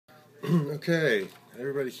Okay,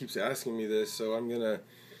 everybody keeps asking me this, so I'm gonna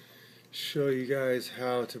show you guys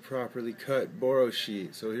how to properly cut boro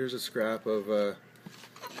sheet. So here's a scrap of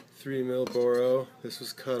 3mm boro. This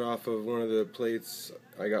was cut off of one of the plates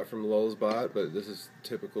I got from Lowe's bot, but this is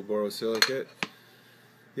typical borosilicate.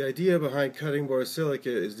 The idea behind cutting borosilicate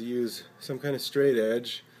is to use some kind of straight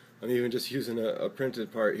edge. I'm even just using a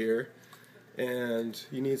printed part here, and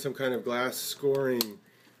you need some kind of glass scoring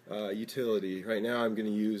utility. Right now I'm going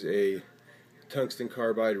to use a tungsten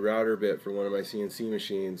carbide router bit for one of my CNC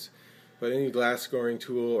machines, but any glass scoring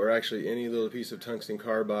tool, or actually any little piece of tungsten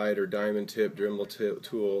carbide or diamond tip, Dremel tip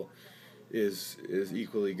tool is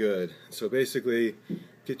equally good. So basically,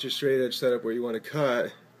 get your straight edge set up where you want to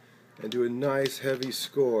cut and do a nice heavy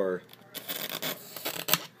score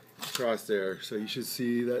across there. So you should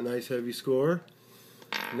see that nice heavy score.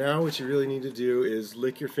 Now what you really need to do is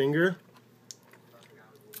lick your finger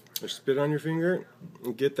or spit on your finger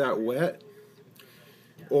and get that wet.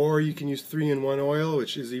 Or you can use 3-in-1 oil,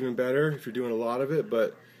 which is even better if you're doing a lot of it,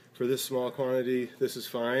 but for this small quantity this is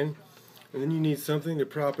fine. And then you need something to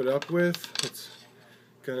prop it up with. It's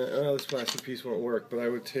gonna, this plastic piece won't work, but I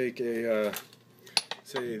would take a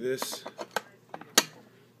say this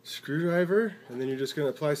screwdriver, and then you're just going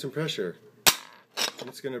to apply some pressure, and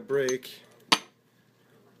it's going to break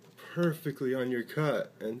perfectly on your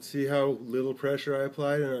cut. And see how little pressure I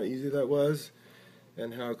applied and how easy that was,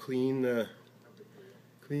 and how clean the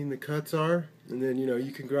cuts are. And then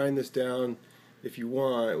you can grind this down if you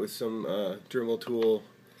want with some Dremel tool,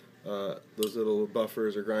 those little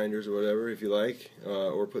buffers or grinders or whatever if you like,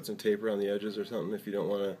 or put some tape around the edges or something if you don't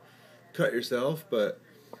want to cut yourself. But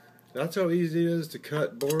that's how easy it is to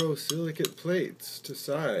cut borosilicate plates to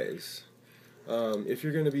size. If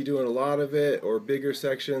you're going to be doing a lot of it or bigger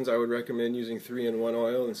sections, I would recommend using 3-in-1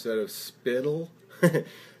 oil instead of spittle.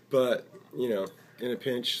 But in a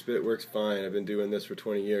pinch, spit works fine. I've been doing this for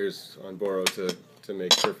 20 years on boro to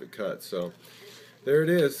make perfect cuts. So there it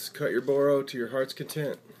is. Cut your boro to your heart's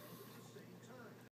content.